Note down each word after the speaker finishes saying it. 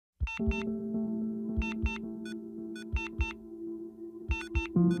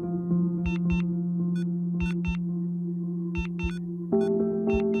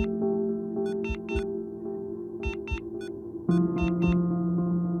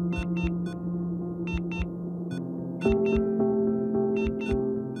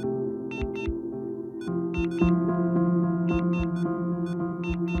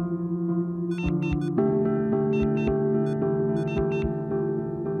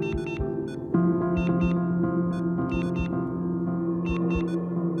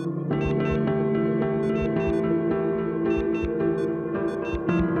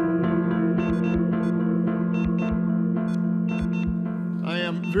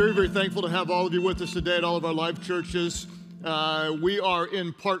Very thankful to have all of you with us today at all of our live churches. We are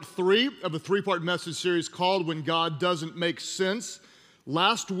in part 3 of a 3-part message series called When God Doesn't Make Sense.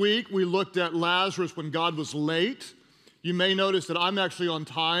 Last week, we looked at Lazarus when God was late. You may notice that I'm actually on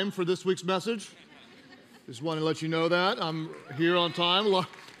time for this week's message. Just want to let you know that. I'm here on time. A lot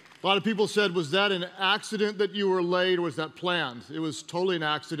of people said, was that an accident that you were late or was that planned? It was totally an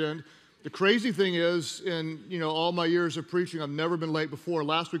accident. The crazy thing is, in all my years of preaching, I've never been late before.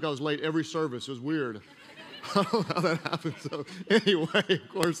 Last week I was late every service. It was weird. I don't know how that happened. So anyway, of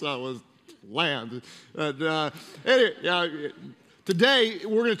course I was planned. Today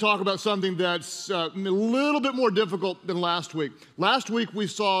we're going to talk about something that's a little bit more difficult than last week. Last week we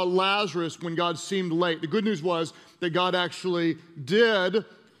saw Lazarus when God seemed late. The good news was that God actually did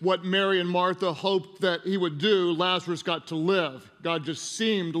what Mary and Martha hoped that he would do. Lazarus got to live. God just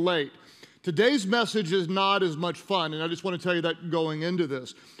seemed late. Today's message is not as much fun, and I just want to tell you that going into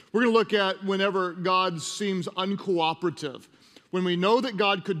this. We're going to look at whenever God seems uncooperative. When we know that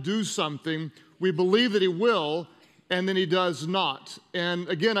God could do something, we believe that he will, and then he does not. And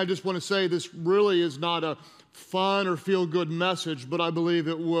again, I just want to say this really is not a fun or feel-good message, but I believe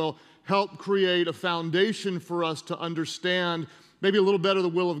it will help create a foundation for us to understand maybe a little better the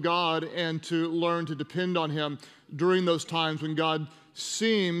will of God and to learn to depend on him during those times when God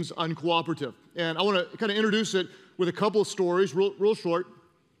seems uncooperative. And I want to kind of introduce it with a couple of stories, real short.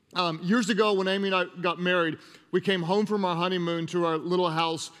 Years ago when Amy and I got married, we came home from our honeymoon to our little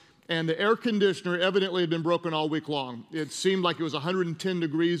house, and the air conditioner evidently had been broken all week long. It seemed like it was 110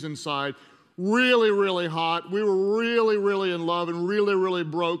 degrees inside, really, really hot. We were really, really in love and really, really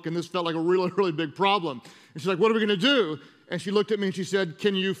broke, and this felt like a really, really big problem. And she's like, what are we going to do? And she looked at me and she said,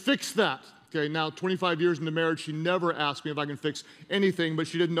 can you fix that? Okay, now 25 years into marriage, she never asked me if I can fix anything, but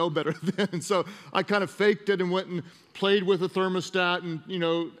she didn't know better then. And so I kind of faked it and went and played with the thermostat and,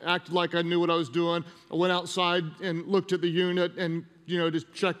 acted like I knew what I was doing. I went outside and looked at the unit and,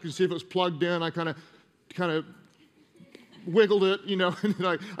 just checked to see if it was plugged in. I kind of wiggled it, and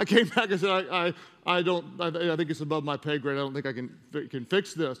I came back and said, I think it's above my pay grade. I don't think I can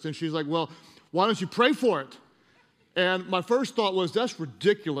fix this. And she's like, well, why don't you pray for it? And my first thought was, that's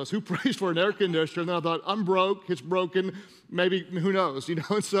ridiculous. Who prays for an air conditioner? And then I thought, I'm broke, it's broken, maybe, who knows, and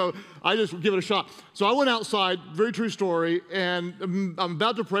so I just give it a shot. So I went outside, very true story, and I'm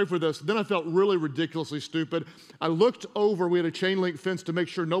about to pray for this. Then I felt really ridiculously stupid. I looked over, we had a chain link fence to make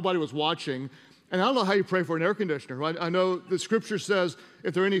sure nobody was watching, and I don't know how you pray for an air conditioner, right? I know the scripture says,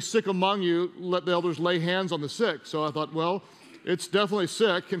 if there are any sick among you, let the elders lay hands on the sick. So I thought, well, it's definitely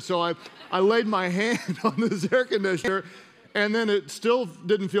sick, and so I laid my hand on this air conditioner, and then it still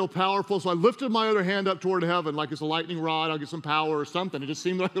didn't feel powerful, so I lifted my other hand up toward heaven like it's a lightning rod, I'll get some power or something. It just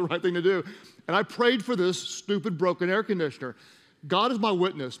seemed like the right thing to do. And I prayed for this stupid broken air conditioner. God is my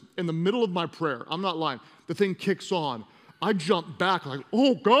witness. In the middle of my prayer, I'm not lying, the thing kicks on. I jump back like,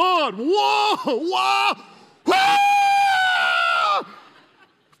 oh God, whoa!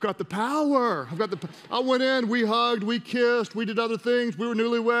 Got the power. I went in, we hugged, we kissed, we did other things. We were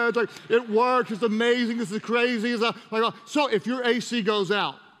newlyweds. Like, it works. It's amazing. This is crazy. So if your AC goes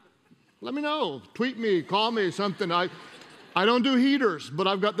out, let me know. Tweet me, call me, something. I don't do heaters, but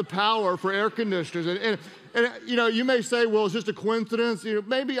I've got the power for air conditioners. And you may say, well, it's just a coincidence.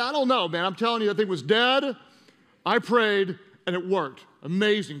 Maybe, I don't know, man. I'm telling you, that thing was dead. I prayed, and it worked.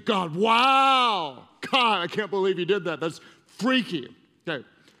 Amazing. God, wow. God, I can't believe you did that. That's freaky. Okay.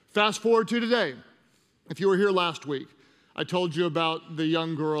 Fast forward to today. If you were here last week, I told you about the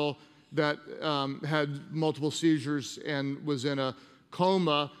young girl that had multiple seizures and was in a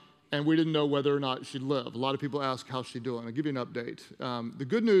coma, and we didn't know whether or not she'd live. A lot of people ask, how's she doing? I'll give you an update. The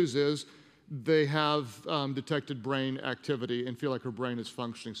good news is they have detected brain activity and feel like her brain is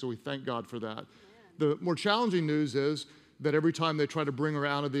functioning, so we thank God for that. The more challenging news is that every time they try to bring her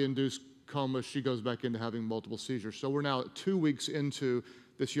out of the induced coma, she goes back into having multiple seizures. So we're now 2 weeks into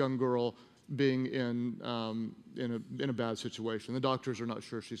this young girl being in a bad situation. The doctors are not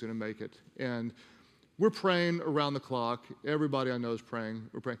sure she's going to make it. And we're praying around the clock. Everybody I know is praying.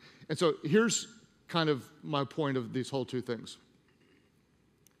 We're praying. And so here's kind of my point of these whole two things.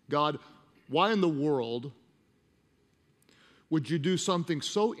 God, why in the world would you do something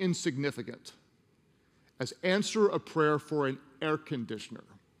so insignificant as answer a prayer for an air conditioner?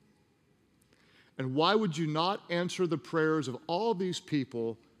 And why would you not answer the prayers of all these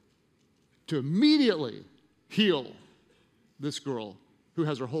people to immediately heal this girl who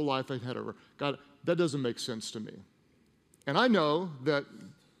has her whole life ahead of her? God, that doesn't make sense to me. And I know that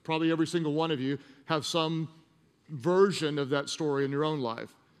probably every single one of you have some version of that story in your own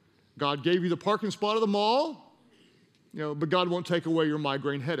life. God gave you the parking spot of the mall, but God won't take away your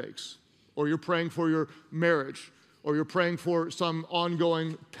migraine headaches. Or you're praying for your marriage, or you're praying for some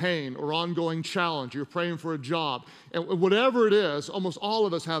ongoing pain or ongoing challenge. You're praying for a job. And whatever it is, almost all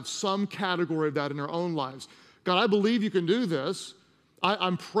of us have some category of that in our own lives. God, I believe you can do this.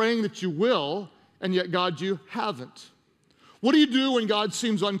 I'm praying that you will, and yet, God, you haven't. What do you do when God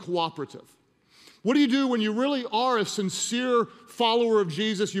seems uncooperative? What do you do when you really are a sincere follower of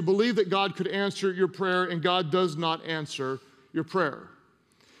Jesus? You believe that God could answer your prayer, and God does not answer your prayer.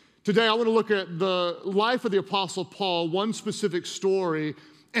 Today, I want to look at the life of the Apostle Paul, one specific story,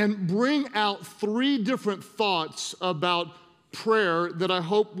 and bring out three different thoughts about prayer that I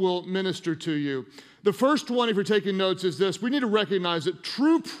hope will minister to you. The first one, if you're taking notes, is this. We need to recognize that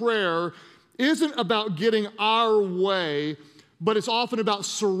true prayer isn't about getting our way, but it's often about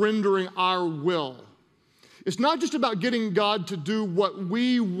surrendering our will. It's not just about getting God to do what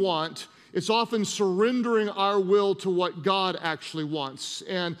we want. It's often surrendering our will to what God actually wants.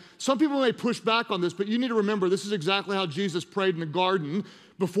 And some people may push back on this, but you need to remember this is exactly how Jesus prayed in the garden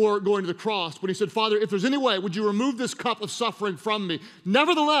before going to the cross, when he said, Father, if there's any way, would you remove this cup of suffering from me?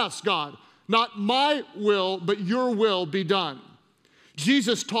 Nevertheless, God, not my will, but your will be done.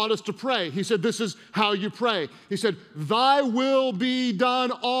 Jesus taught us to pray. He said, this is how you pray. He said, thy will be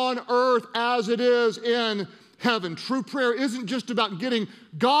done on earth as it is in heaven. True prayer isn't just about getting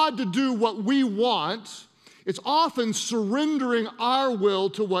God to do what we want. It's often surrendering our will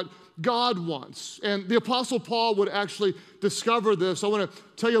to what God wants. And the Apostle Paul would actually discover this. I want to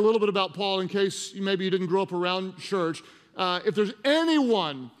tell you a little bit about Paul in case maybe you didn't grow up around church. If there's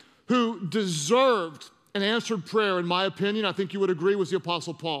anyone who deserved an answered prayer, in my opinion, I think you would agree, was the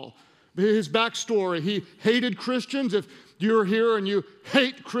Apostle Paul. His backstory, he hated Christians. If you're here and you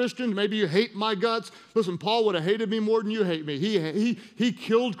hate Christians, maybe you hate my guts. Listen, Paul would have hated me more than you hate me. He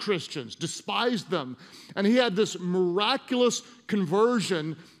killed Christians, despised them. And he had this miraculous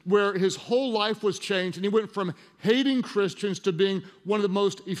conversion where his whole life was changed, and he went from hating Christians to being one of the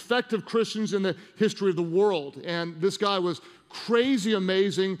most effective Christians in the history of the world. And this guy was crazy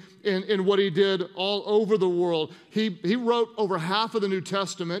amazing in what he did all over the world. He wrote over half of the New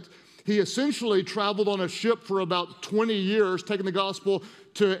Testament. He essentially traveled on a ship for about 20 years, taking the gospel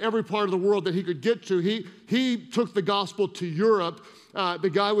to every part of the world that he could get to. He took the gospel to Europe.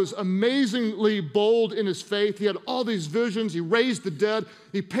 The guy was amazingly bold in his faith. He had all these visions. He raised the dead.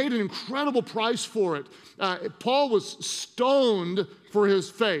 He paid an incredible price for it. Paul was stoned for his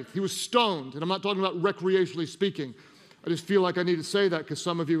faith. He was stoned, and I'm not talking about recreationally speaking. I just feel like I need to say that because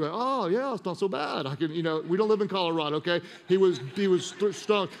some of you go, oh, yeah, it's not so bad. We don't live in Colorado, okay? He was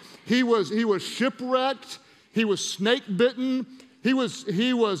stoned. He was shipwrecked. He was snake bitten. He was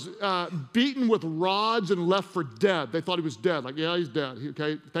beaten with rods and left for dead. They thought he was dead. Like, yeah, he's dead.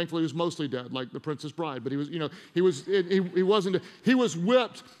 Okay, thankfully he was mostly dead, like the Princess Bride. But he wasn't. He was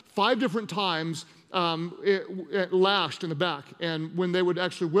whipped 5 different times, lashed in the back. And when they would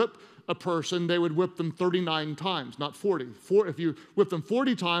actually whip a person, they would whip them 39 times, not 40. If you whipped them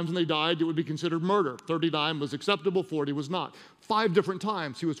 40 times and they died, it would be considered murder. 39 was acceptable, 40 was not. 5 different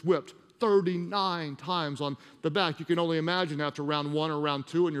times he was whipped, 39 times on the back. You can only imagine after round 1 or round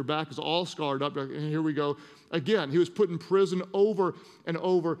 2 and your back is all scarred up, and here we go again. He was put in prison over and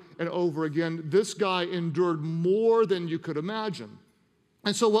over and over again. This guy endured more than you could imagine.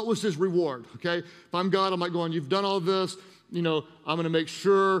 And so what was his reward, okay? If I'm God, I'm like going, you've done all this, I'm going to make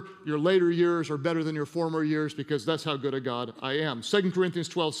sure your later years are better than your former years because that's how good a God I am. 2 Corinthians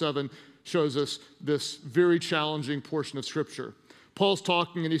 12:7 shows us this very challenging portion of Scripture. Paul's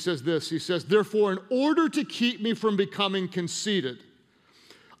talking and he says this. He says, therefore, in order to keep me from becoming conceited,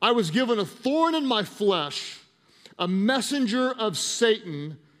 I was given a thorn in my flesh, a messenger of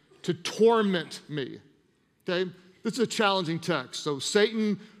Satan to torment me. Okay? This is a challenging text. So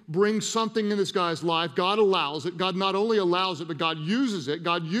Satan brings something in this guy's life. God allows it. God not only allows it, but God uses it.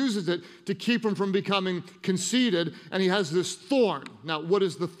 God uses it to keep him from becoming conceited, and he has this thorn. Now, what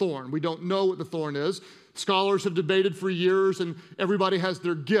is the thorn? We don't know what the thorn is. Scholars have debated for years, and everybody has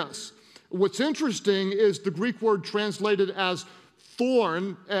their guess. What's interesting is the Greek word translated as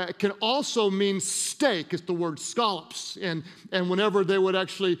thorn can also mean stake. It's the word scallops. And whenever they would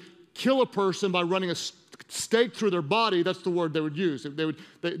actually kill a person by running a stake through their body, that's the word they would use.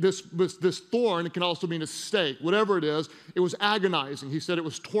 This thorn, it can also mean a stake. Whatever it is, it was agonizing. He said it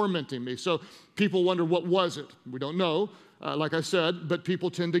was tormenting me. So people wonder, what was it? We don't know, like I said, but people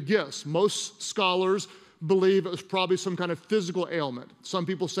tend to guess. Most scholars believe it was probably some kind of physical ailment. Some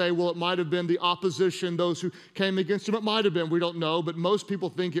people say, well, it might have been the opposition, those who came against him. It might have been, we don't know, but most people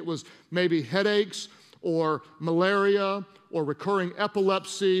think it was maybe headaches or malaria or recurring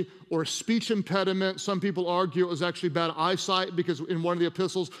epilepsy or speech impediment. Some people argue it was actually bad eyesight, because in one of the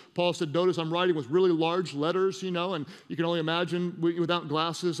epistles, Paul said, notice I'm writing with really large letters, and you can only imagine without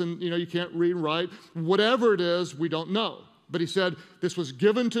glasses, and you can't read and write. Whatever it is, we don't know. But he said, this was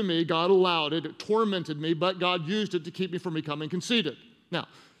given to me, God allowed it, it tormented me, but God used it to keep me from becoming conceited. Now,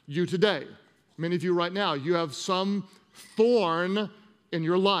 you today, many of you right now, you have some thorn in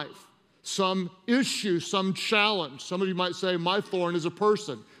your life, some issue, some challenge. Some of you might say, my thorn is a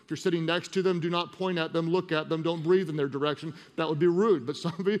person. If you're sitting next to them, do not point at them, look at them, don't breathe in their direction. That would be rude. But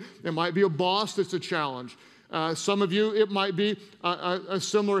some of you, it might be a boss that's a challenge. Some of you, it might be a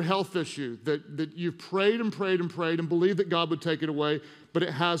similar health issue that you've prayed and prayed and prayed and believed that God would take it away, but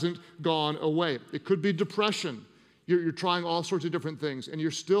it hasn't gone away. It could be depression. You're trying all sorts of different things, and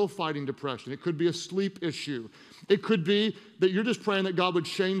you're still fighting depression. It could be a sleep issue. It could be that you're just praying that God would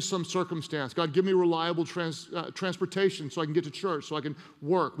change some circumstance. God, give me reliable transportation so I can get to church, so I can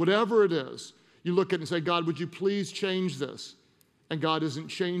work. Whatever it is, you look at it and say, God, would you please change this? And God isn't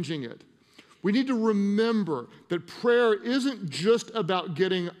changing it. We need to remember that prayer isn't just about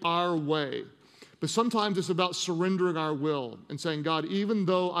getting our way, but sometimes it's about surrendering our will and saying, God, even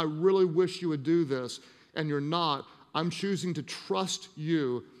though I really wish you would do this and you're not, I'm choosing to trust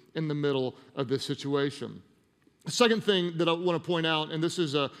you in the middle of this situation. The second thing that I want to point out, and this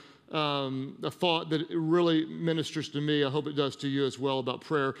is a thought that really ministers to me, I hope it does to you as well, about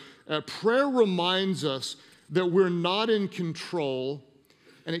prayer. Prayer reminds us that we're not in control,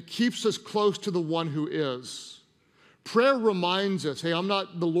 and it keeps us close to the one who is. Prayer reminds us, hey, I'm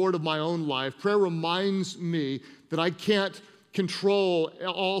not the Lord of my own life. Prayer reminds me that I can't control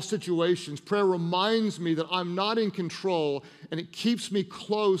all situations. Prayer reminds me that I'm not in control, and it keeps me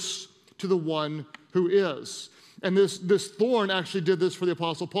close to the one who is. And this thorn actually did this for the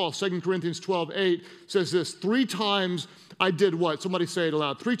Apostle Paul. 2 Corinthians 12:8 says this, 3 times I did what? Somebody say it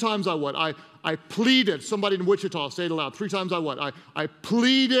aloud. 3 times I what? I pleaded. Somebody in Wichita, say it aloud. 3 times I what? I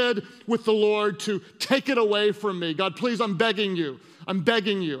pleaded with the Lord to take it away from me. God, please, I'm begging you. I'm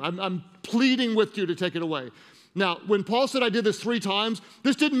begging you. I'm pleading with you to take it away. Now, when Paul said I did this 3 times,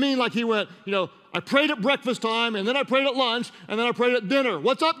 this didn't mean like he went, I prayed at breakfast time, and then I prayed at lunch, and then I prayed at dinner.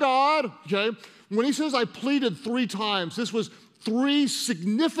 What's up, God? Okay. When he says I pleaded 3 times, this was 3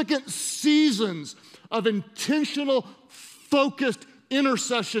 significant seasons of intentional, focused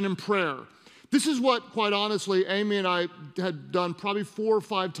intercession and prayer. This is what, quite honestly, Amy and I had done probably 4 or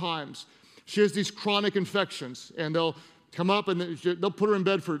 5 times. She has these chronic infections, and they'll come up and they'll put her in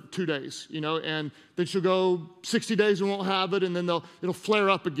bed for 2 days, and then she'll go 60 days and won't have it, and then it'll flare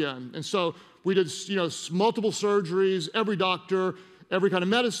up again. And so we did, multiple surgeries, every doctor, every kind of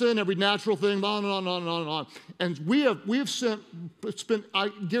medicine, every natural thing, on and on and on and on and on. And we have spent, I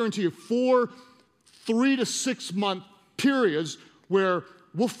guarantee you, 3 to 6 month periods where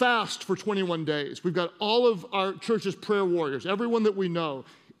we'll fast for 21 days. We've got all of our church's prayer warriors, everyone that we know,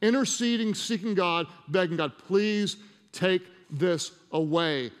 interceding, seeking God, begging God, please take this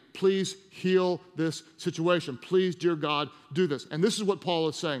away. Please heal this situation. Please, dear God, do this. And this is what Paul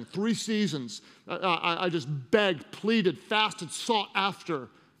is saying. 3 seasons, I just begged, pleaded, fasted, sought after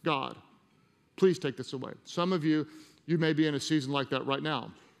God. Please take this away. Some of you may be in a season like that right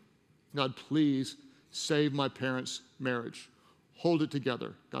now. God, please save my parents' marriage. Hold it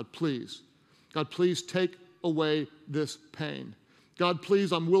together. God, please. God, please take away this pain. God,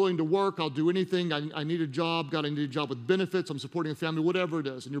 please, I'm willing to work. I'll do anything. I need a job. God, I need a job with benefits. I'm supporting a family, whatever it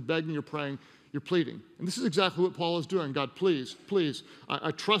is. And you're begging, you're praying, you're pleading. And this is exactly what Paul is doing. God, please, please, I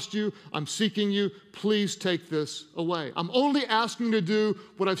trust you. I'm seeking you. Please take this away. I'm only asking to do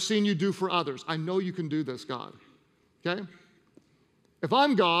what I've seen you do for others. I know you can do this, God. Okay? If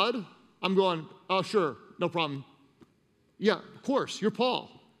I'm God, I'm going, oh, sure, no problem. Yeah, of course, you're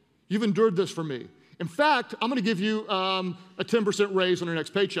Paul. You've endured this for me. In fact, I'm going to give you a 10% raise on your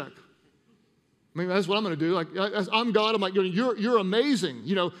next paycheck. I mean, that's what I'm going to do. Like, as I'm God, I'm like, you're amazing.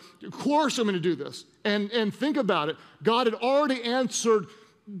 You know, of course I'm going to do this. And think about it. God had already answered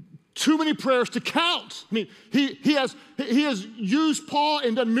too many prayers to count. I mean, he has used Paul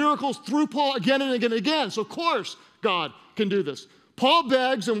and done miracles through Paul again and again and again. So of course God can do this. Paul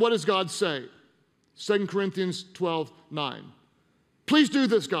begs, and what does God say? 2 Corinthians 12:9. Please do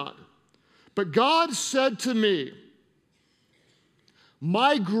this, God. But God said to me,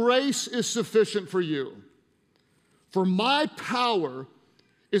 my grace is sufficient for you, for my power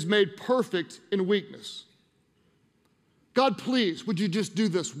is made perfect in weakness. God, please, would you just do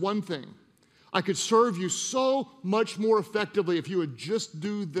this one thing? I could serve you so much more effectively if you would just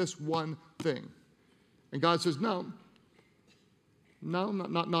do this one thing. And God says, no,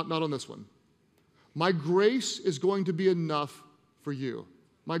 not on this one. My grace is going to be enough for you.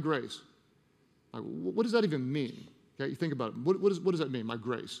 My grace. Like, what does that even mean? Okay, you think about it. What does that mean, my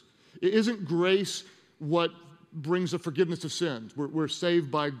grace? Isn't grace what brings the forgiveness of sins? We're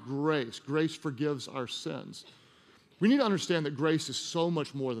saved by grace. Grace forgives our sins. We need to understand that grace is so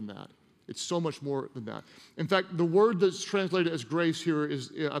much more than that. It's so much more than that. In fact, the word that's translated as grace here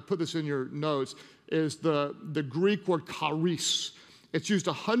is, I put this in your notes, is the Greek word charis. It's used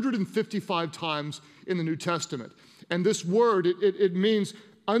 155 times in the New Testament. And this word, it means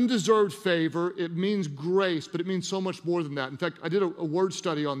undeserved favor, it means grace, but it means so much more than that. In fact, I did a word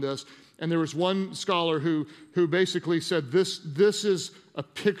study on this, and there was one scholar who basically said this is a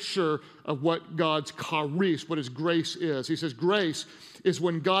picture of what God's charis, what his grace is. He says grace is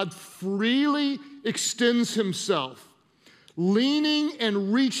when God freely extends himself, leaning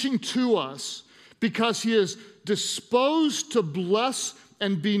and reaching to us because he is disposed to bless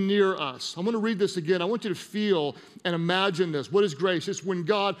and be near us. I'm going to read this again. I want you to feel and imagine this. What is grace? It's when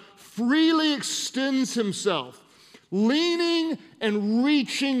God freely extends himself, leaning and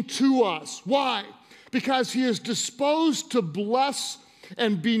reaching to us. Why? Because he is disposed to bless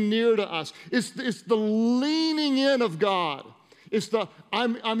and be near to us. It's the leaning in of God. It's the,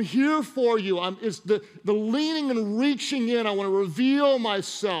 I'm here for you. It's the leaning and reaching in. I want to reveal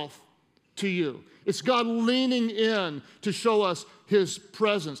myself to you. It's God leaning in to show us his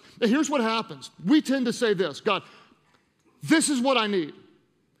presence. Now here's what happens. We tend to say this, God, this is what I need.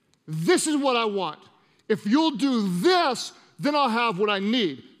 This is what I want. If you'll do this, then I'll have what I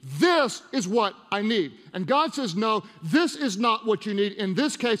need. This is what I need. And God says, no, this is not what you need. In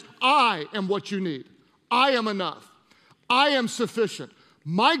this case, I am what you need. I am enough. I am sufficient.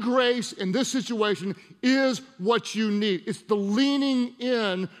 My grace in this situation is what you need. It's the leaning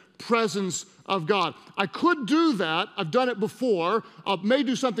in presence of God. I could do that. I've done it before. I may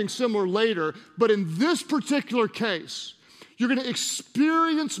do something similar later. But in this particular case, you're going to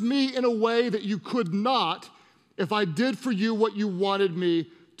experience me in a way that you could not if I did for you what you wanted me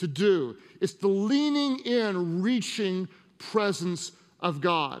to do. It's the leaning in, reaching presence of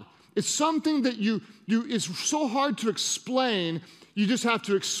God. It's something that is so hard to explain, you just have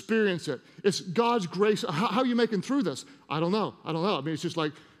to experience it. It's God's grace. How are you making through this? I don't know. I mean, it's just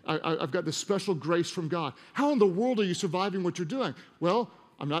like, I've got this special grace from God. How in the world are you surviving what you're doing? Well,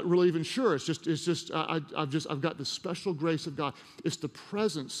 I'm not really even sure. I've got this special grace of God. It's the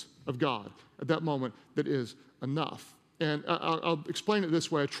presence of God at that moment that is enough. And I'll explain it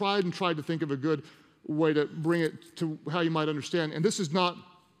this way. I tried to think of a good way to bring it to how you might understand. And this is not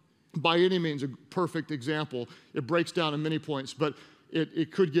by any means a perfect example. It breaks down in many points, but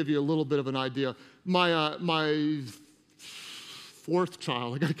it could give you a little bit of an idea. My fourth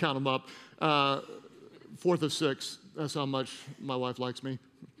child, I got to count them up, fourth of six. That's how much my wife likes me.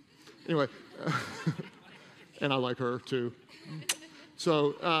 Anyway, and I like her too.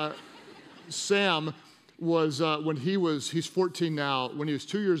 So Sam was, he's 14 now, when he was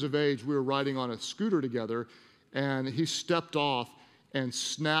 2 years of age, we were riding on a scooter together, and he stepped off and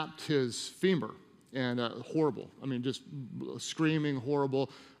snapped his femur, and horrible. I mean, just screaming, horrible.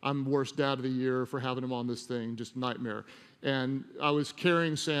 I'm worst dad of the year for having him on this thing, just nightmare. And I was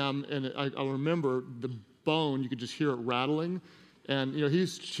carrying Sam, and I remember the bone, you could just hear it rattling. And you know,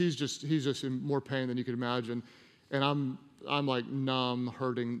 he's just in more pain than you could imagine. And I'm like numb,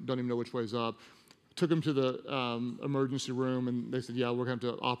 hurting, don't even know which way's up. Took him to the emergency room, and they said, yeah, we're going to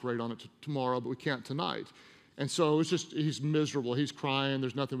have to operate on it tomorrow, but we can't tonight. And so it's just, he's miserable, he's crying,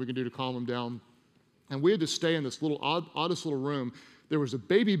 there's nothing we can do to calm him down. And we had to stay in this little oddest little room. There was a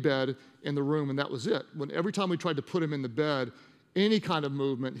baby bed in the room, and that was it. Every time we tried to put him in the bed, any kind of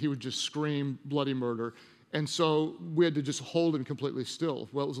movement, he would just scream bloody murder. And so we had to just hold him completely still.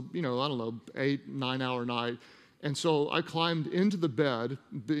 Well, it was, I don't know, 8-9 hour night. And so I climbed into the bed.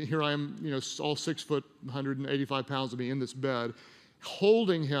 Here I am, all 6 foot, 185 pounds of me in this bed,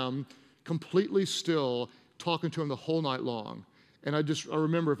 holding him completely still, talking to him the whole night long. And I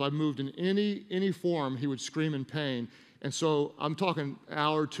remember if I moved in any form, he would scream in pain. And so I'm talking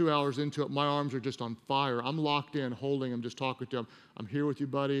hour, 2 hours into it, my arms are just on fire. I'm locked in, holding him, just talking to him. I'm here with you,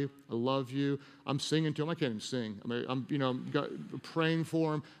 buddy. I love you. I'm singing to him. I can't even sing. I'm praying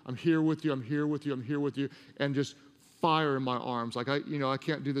for him. I'm here with you. I'm here with you. I'm here with you. And just fire in my arms. Like I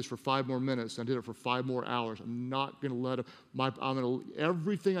can't do this for 5 more minutes. I did it for 5 more hours. I'm not going to let him.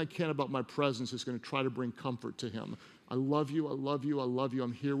 Everything I can about my presence is going to try to bring comfort to him. I love you. I love you. I love you.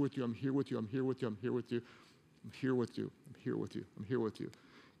 I'm here with you. I'm here with you. I'm here with you. I'm here with you. I'm here with you. I'm here with you. I'm here with you.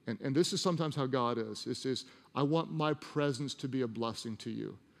 And this is sometimes how God is. This is, I want my presence to be a blessing to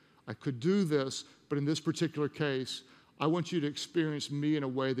you. I could do this, but in this particular case, I want you to experience me in a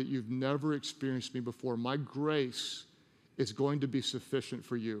way that you've never experienced me before. My grace is going to be sufficient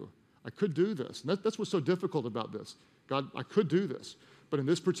for you. I could do this. And that's what's so difficult about this. God, I could do this. But in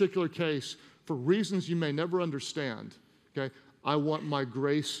this particular case, for reasons you may never understand, okay, I want my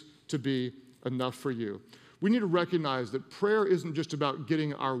grace to be enough for you. We need to recognize that prayer isn't just about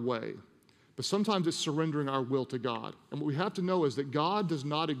getting our way, but sometimes it's surrendering our will to God. And what we have to know is that God does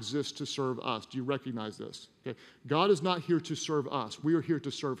not exist to serve us. Do you recognize this? Okay? God is not here to serve us. We are here to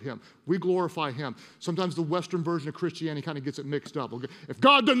serve him. We glorify him. Sometimes the Western version of Christianity kind of gets it mixed up. Okay? If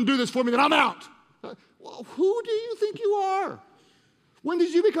God doesn't do this for me, then I'm out. Well, who do you think you are? When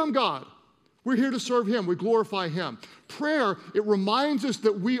did you become God? We're here to serve him. We glorify him. Prayer, it reminds us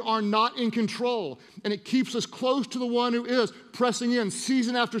that we are not in control, and it keeps us close to the one who is, pressing in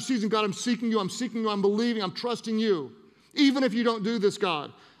season after season. God, I'm seeking you. I'm seeking you. I'm believing. I'm trusting you. Even if you don't do this,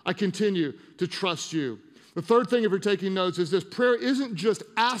 God, I continue to trust you. The third thing, if you're taking notes, is this. Prayer isn't just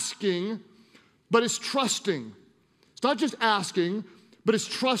asking, but it's trusting. It's not just asking, but it's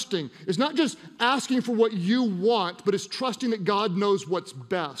trusting. It's not just asking for what you want, but it's trusting that God knows what's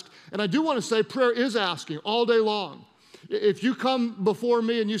best. And I do want to say prayer is asking all day long. If you come before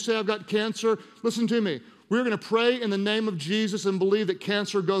me and you say, I've got cancer, listen to me. We're going to pray in the name of Jesus and believe that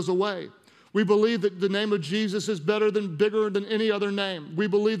cancer goes away. We believe that the name of Jesus is bigger than any other name. We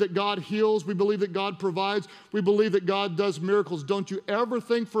believe that God heals. We believe that God provides. We believe that God does miracles. Don't you ever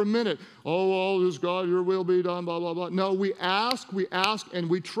think for a minute, oh, this God, your will be done, blah, blah, blah. No, we ask, and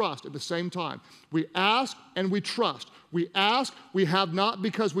we trust at the same time. We ask and we trust. We ask, we have not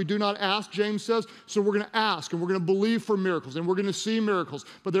because we do not ask, James says, so we're going to ask and we're going to believe for miracles and we're going to see miracles.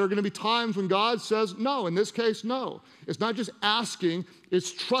 But there are going to be times when God says no. In this case, no. It's not just asking,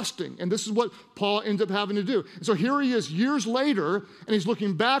 it's trusting. And this is what Paul ends up having to do. And so here he is years later, and he's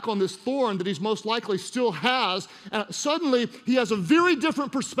looking back on this thorn that he's most likely still has, and suddenly he has a very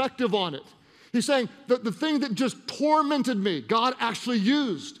different perspective on it. He's saying that the thing that just tormented me, God actually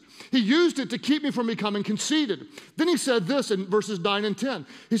used. He used it to keep me from becoming conceited. Then he said this in verses 9 and 10.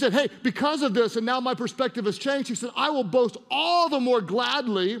 He said, hey, because of this, and now my perspective has changed, he said, I will boast all the more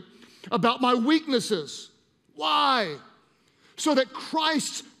gladly about my weaknesses. Why? So that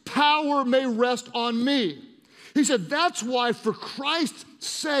Christ's power may rest on me. He said, that's why for Christ's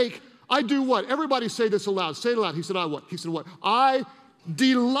sake, I do what? Everybody say this aloud. Say it aloud. He said, I what? He said, what? I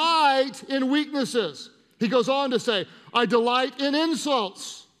delight in weaknesses. He goes on to say, I delight in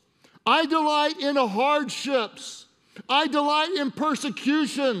insults. I delight in hardships. I delight in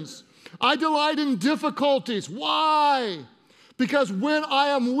persecutions. I delight in difficulties. Why? Because when I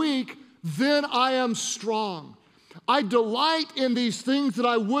am weak, then I am strong. I delight in these things that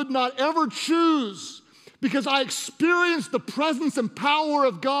I would not ever choose because I experience the presence and power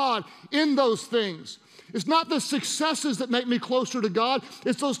of God in those things. It's not the successes that make me closer to God.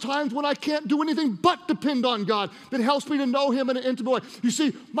 It's those times when I can't do anything but depend on God that helps me to know him in an intimate way. You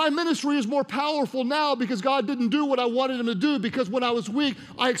see, my ministry is more powerful now because God didn't do what I wanted him to do, because when I was weak,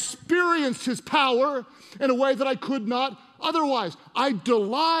 I experienced his power in a way that I could not otherwise. I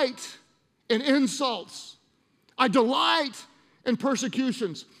delight in insults. I delight in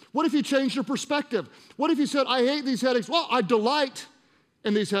persecutions. What if you changed your perspective? What if you said, I hate these headaches? Well, I delight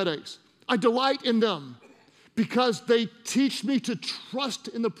in these headaches. I delight in them because they teach me to trust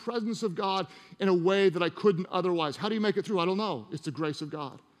in the presence of God in a way that I couldn't otherwise. How do you make it through? I don't know. It's the grace of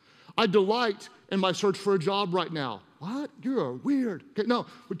God. I delight in my search for a job right now. What? You're weird. Okay, no,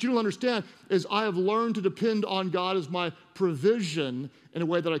 what you don't understand is I have learned to depend on God as my provision in a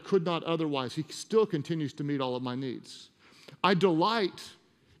way that I could not otherwise. He still continues to meet all of my needs. I delight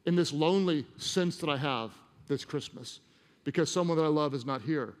in this lonely sense that I have this Christmas because someone that I love is not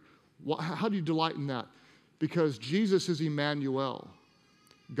here. How do you delight in that? Because Jesus is Emmanuel,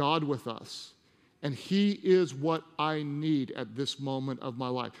 God with us. And he is what I need at this moment of my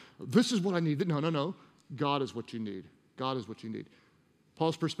life. This is what I need. No. God is what you need. God is what you need.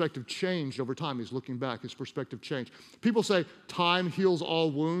 Paul's perspective changed over time. He's looking back. His perspective changed. People say time heals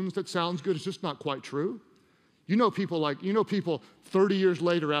all wounds. That sounds good. It's just not quite true. You know people 30 years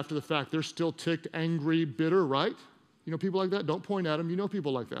later after the fact, they're still ticked, angry, bitter, right? You know people like that? Don't point at them. You know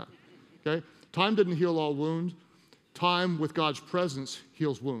people like that. Okay? Time didn't heal all wounds. Time with God's presence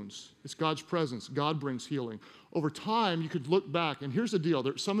heals wounds. It's God's presence. God brings healing. Over time, you could look back, and here's the deal.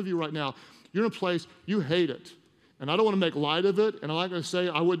 Some of you right now, you're in a place, you hate it. And I don't want to make light of it, and I'm not going to say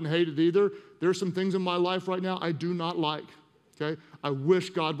I wouldn't hate it either. There's some things in my life right now I do not like, okay? I wish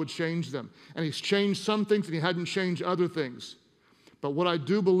God would change them. And he's changed some things, and he hadn't changed other things. But what I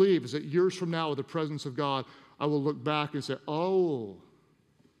do believe is that years from now, with the presence of God, I will look back and say, oh,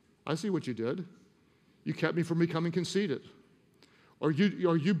 I see what you did. You kept me from becoming conceited. Or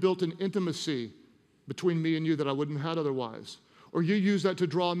you built an intimacy between me and you that I wouldn't have had otherwise. Or you used that to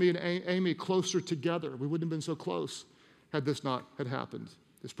draw me and Amy closer together. We wouldn't have been so close had this not had happened.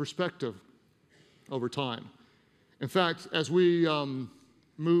 This perspective over time. In fact, as we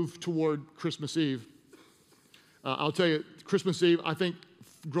move toward Christmas Eve, I'll tell you, Christmas Eve, I think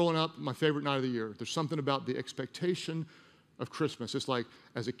growing up, my favorite night of the year. There's something about the expectation of Christmas. It's like,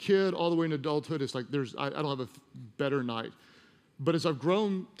 as a kid, all the way into adulthood, it's like I don't have a better night. But as I've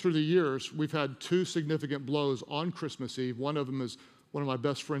grown through the years, we've had two significant blows on Christmas Eve. One of them is one of my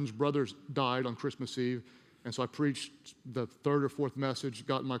best friend's brothers died on Christmas Eve. And so I preached the third or fourth message,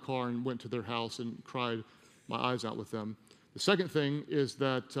 got in my car and went to their house and cried my eyes out with them. The second thing is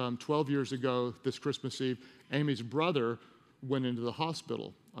that 12 years ago, this Christmas Eve, Amy's brother went into the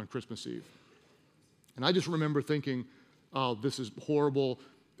hospital on Christmas Eve. And I just remember thinking, oh, this is horrible,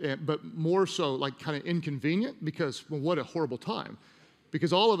 but more so like kind of inconvenient because, well, what a horrible time.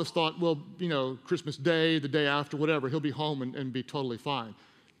 Because all of us thought, well, Christmas Day, the day after, whatever, he'll be home and be totally fine.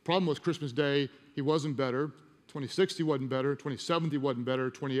 Problem was Christmas Day, he wasn't better. 26th, he wasn't better. 27th, he wasn't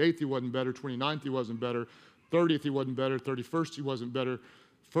better. 28th, he wasn't better. 29th, he wasn't better. 30th, he wasn't better. 31st, he wasn't better.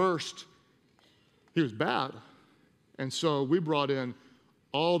 First, he was bad. And so we brought in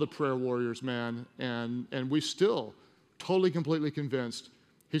all the prayer warriors, man, and we still totally, completely convinced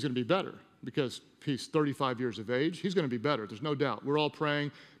he's going to be better because he's 35 years of age. He's going to be better. There's no doubt. We're all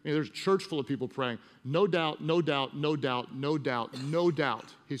praying. There's a church full of people praying. No doubt, no doubt, no doubt, no doubt, no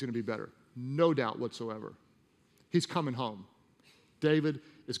doubt he's going to be better. No doubt whatsoever. He's coming home. David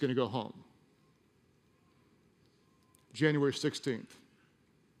is going to go home. January 16th,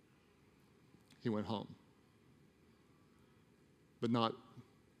 he went home. But not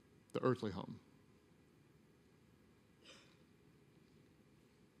the earthly home.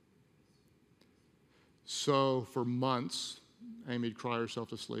 So for months, Amy'd cry herself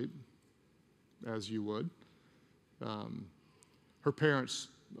to sleep, as you would. Her parents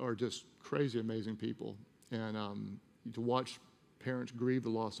are just crazy, amazing people. And to watch parents grieve the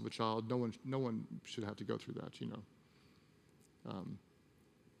loss of a child, no one should have to go through that,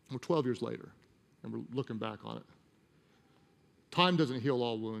 We're 12 years later, and we're looking back on it. Time doesn't heal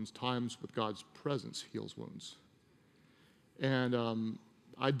all wounds. Times with God's presence heals wounds. And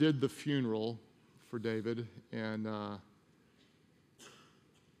I did the funeral for David, and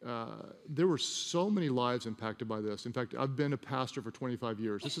there were so many lives impacted by this. In fact, I've been a pastor for 25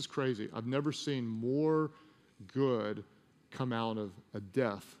 years. This is crazy. I've never seen more good come out of a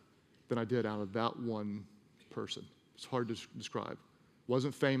death than I did out of that one person. It's hard to describe.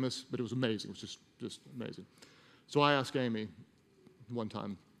 Wasn't famous, but it was amazing. It was just amazing. So I asked Amy one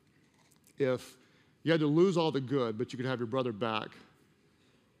time, if you had to lose all the good, but you could have your brother back,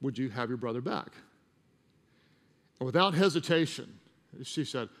 would you have your brother back? And without hesitation, she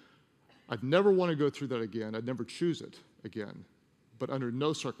said, I'd never want to go through that again. I'd never choose it again. But under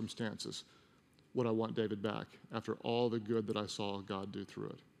no circumstances would I want David back after all the good that I saw God do through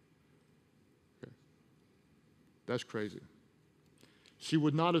it. Okay. That's crazy. She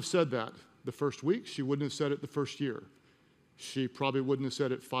would not have said that the first week. She wouldn't have said it the first year. She probably wouldn't have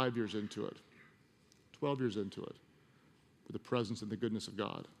said it 5 years into it, 12 years into it, for the presence and the goodness of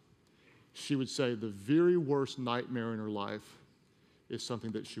God. She would say the very worst nightmare in her life is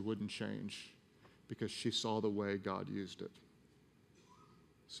something that she wouldn't change because she saw the way God used it.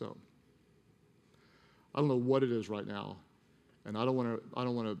 So, I don't know what it is right now, and I don't want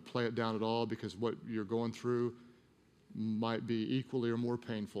to play it down at all because what you're going through might be equally or more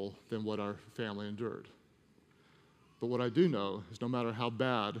painful than what our family endured. But what I do know is no matter how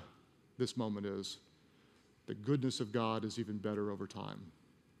bad this moment is, the goodness of God is even better over time.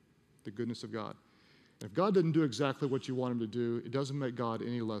 The goodness of God. And if God didn't do exactly what you want him to do, it doesn't make God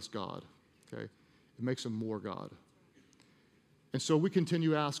any less God, okay? It makes him more God. And so we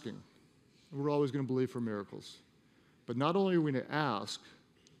continue asking. We're always going to believe for miracles. But not only are we going to ask,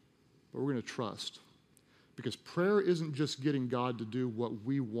 but we're going to trust. Because prayer isn't just getting God to do what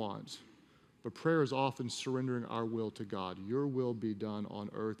we want, but prayer is often surrendering our will to God. Your will be done on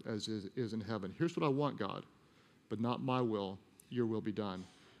earth as is in heaven. Here's what I want, God, but not my will, your will be done.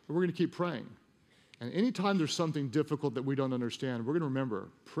 And we're going to keep praying. And anytime there's something difficult that we don't understand, we're going to remember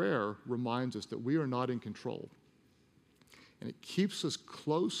prayer reminds us that we are not in control. And it keeps us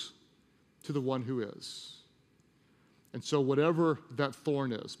close to the one who is. And so whatever that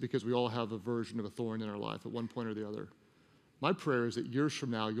thorn is, because we all have a version of a thorn in our life at one point or the other, my prayer is that years from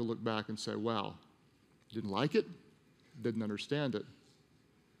now you'll look back and say, wow, didn't like it, didn't understand it,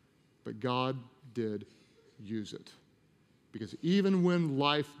 but God did use it. Because even when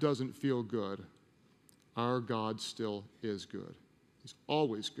life doesn't feel good, our God still is good. He's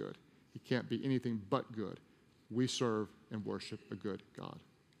always good. He can't be anything but good. We serve and worship a good God.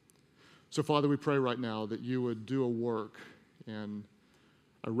 So, Father, we pray right now that you would do a work. And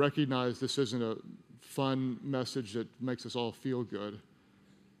I recognize this isn't a fun message that makes us all feel good.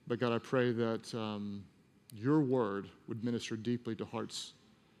 But, God, I pray that your word would minister deeply to hearts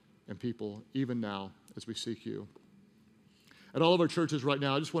and people, even now, as we seek you. At all of our churches right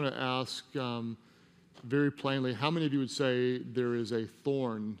now, I just want to ask very plainly, how many of you would say there is a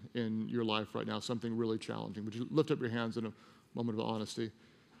thorn in your life right now, something really challenging? Would you lift up your hands in a moment of honesty?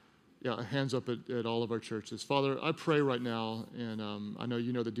 Yeah, hands up at all of our churches. Father, I pray right now, and I know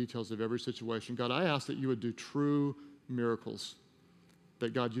you know the details of every situation. God, I ask that you would do true miracles.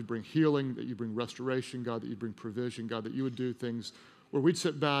 That, God, you'd bring healing, that you bring restoration, God, that you bring provision, God, that you would do things where we'd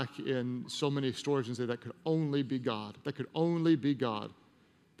sit back in so many stories and say, that could only be God. That could only be God.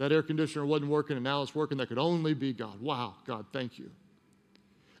 That air conditioner wasn't working and now it's working. That could only be God. Wow, God, thank you.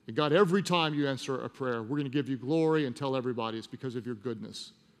 And God, every time you answer a prayer, we're going to give you glory and tell everybody it's because of your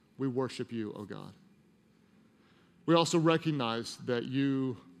goodness. We worship you, oh God. We also recognize that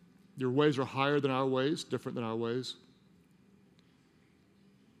your ways are higher than our ways, different than our ways.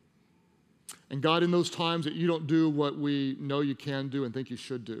 And God, in those times that you don't do what we know you can do and think you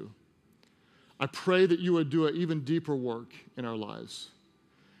should do, I pray that you would do an even deeper work in our lives.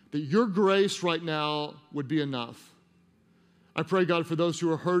 That your grace right now would be enough. I pray, God, for those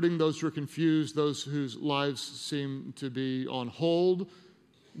who are hurting, those who are confused, those whose lives seem to be on hold.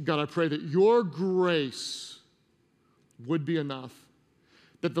 God, I pray that your grace would be enough.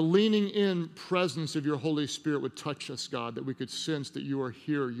 That the leaning in presence of your Holy Spirit would touch us, God, that we could sense that you are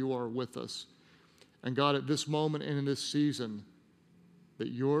here, you are with us. And God, at this moment and in this season, that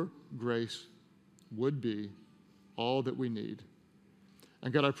your grace would be all that we need.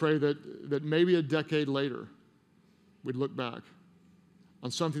 And God, I pray that maybe a decade later, we'd look back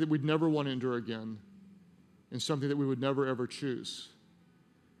on something that we'd never want to endure again and something that we would never, ever choose.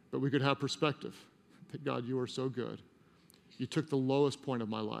 But we could have perspective that, God, you are so good. You took the lowest point of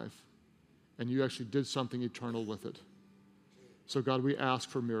my life and you actually did something eternal with it. So, God, we ask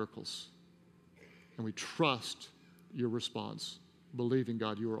for miracles and we trust your response, believing,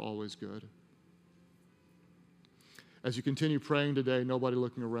 God, you are always good. As you continue praying today, nobody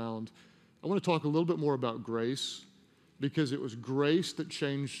looking around, I want to talk a little bit more about grace, because it was grace that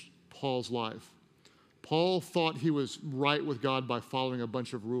changed Paul's life. Paul thought he was right with God by following a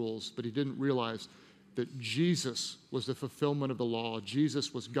bunch of rules, but he didn't realize that Jesus was the fulfillment of the law.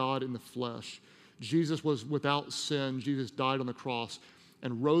 Jesus was God in the flesh. Jesus was without sin. Jesus died on the cross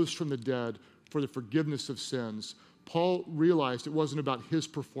and rose from the dead for the forgiveness of sins. Paul realized it wasn't about his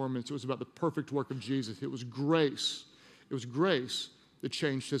performance. It was about the perfect work of Jesus. It was grace. It was grace that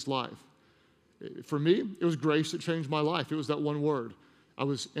changed his life. For me, it was grace that changed my life. It was that one word. I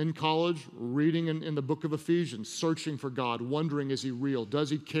was in college, reading in the book of Ephesians, searching for God, wondering, is he real? Does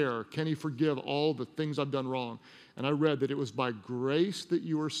he care? Can he forgive all the things I've done wrong? And I read that it was by grace that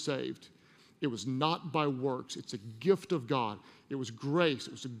you are saved. It was not by works. It's a gift of God. It was grace.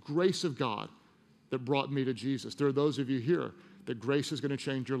 It was the grace of God that brought me to Jesus. There are those of you here that grace is going to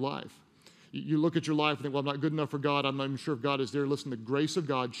change your life. You look at your life and think, well, I'm not good enough for God. I'm not even sure if God is there. Listen, the grace of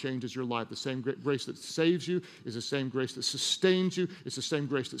God changes your life. The same grace that saves you is the same grace that sustains you. It's the same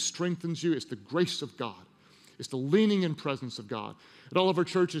grace that strengthens you. It's the grace of God. It's the leaning in presence of God. At all of our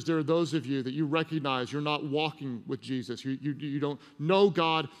churches, there are those of you that you recognize you're not walking with Jesus. You don't know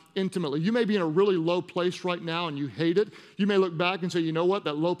God intimately. You may be in a really low place right now and you hate it. You may look back and say, you know what?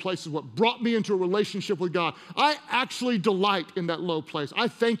 That low place is what brought me into a relationship with God. I actually delight in that low place. I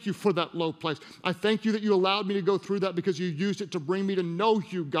thank you for that low place. I thank you that you allowed me to go through that because you used it to bring me to know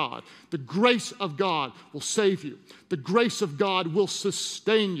you, God. The grace of God will save you. The grace of God will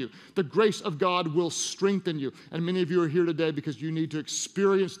sustain you. The grace of God will strengthen you. And many of you are here today because you need to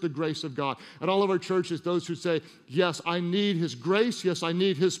experience the grace of God. At all of our churches, those who say, yes, I need His grace. Yes, I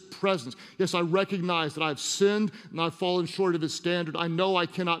need His presence. Yes, I recognize that I've sinned and I've fallen short of His standard. I know I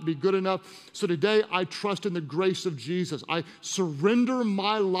cannot be good enough. So today, I trust in the grace of Jesus. I surrender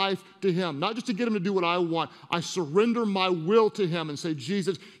my life to Him, not just to get Him to do what I want. I surrender my will to Him and say,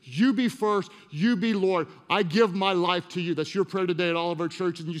 Jesus, you be first, you be Lord. I give my life to you. That's your prayer today at all of our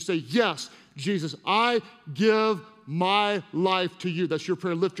churches. And you say, yes, Jesus, I give my life to you. That's your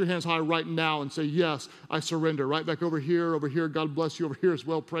prayer. Lift your hands high right now and say, yes, I surrender. Right back over here. God bless you over here as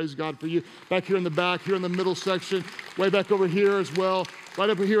well. Praise God for you. Back here in the back, here in the middle section, way back over here as well. Right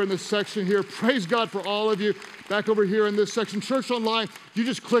over here in this section here. Praise God for all of you. Back over here in this section. Church Online, you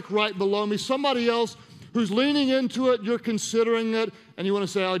just click right below me. Somebody else who's leaning into it, you're considering it, and you want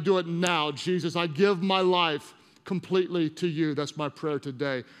to say, I'll do it now. Jesus, I give my life completely to you. That's my prayer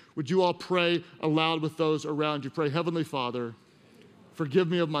today. Would you all pray aloud with those around you? Pray, Heavenly Father, forgive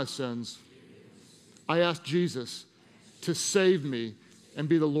me of my sins. I ask Jesus to save me and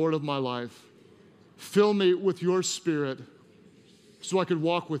be the Lord of my life. Fill me with your Spirit so I could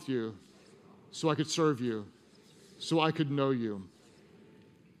walk with you, so I could serve you, so I could know you.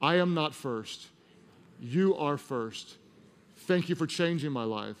 I am not first. You are first. Thank you for changing my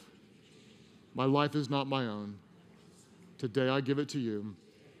life. My life is not my own. Today I give it to you.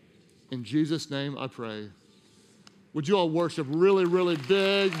 In Jesus' name I pray. Would you all worship really, really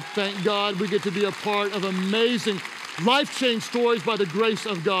big? Thank God we get to be a part of amazing life-change stories by the grace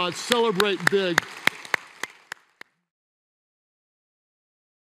of God. Celebrate big.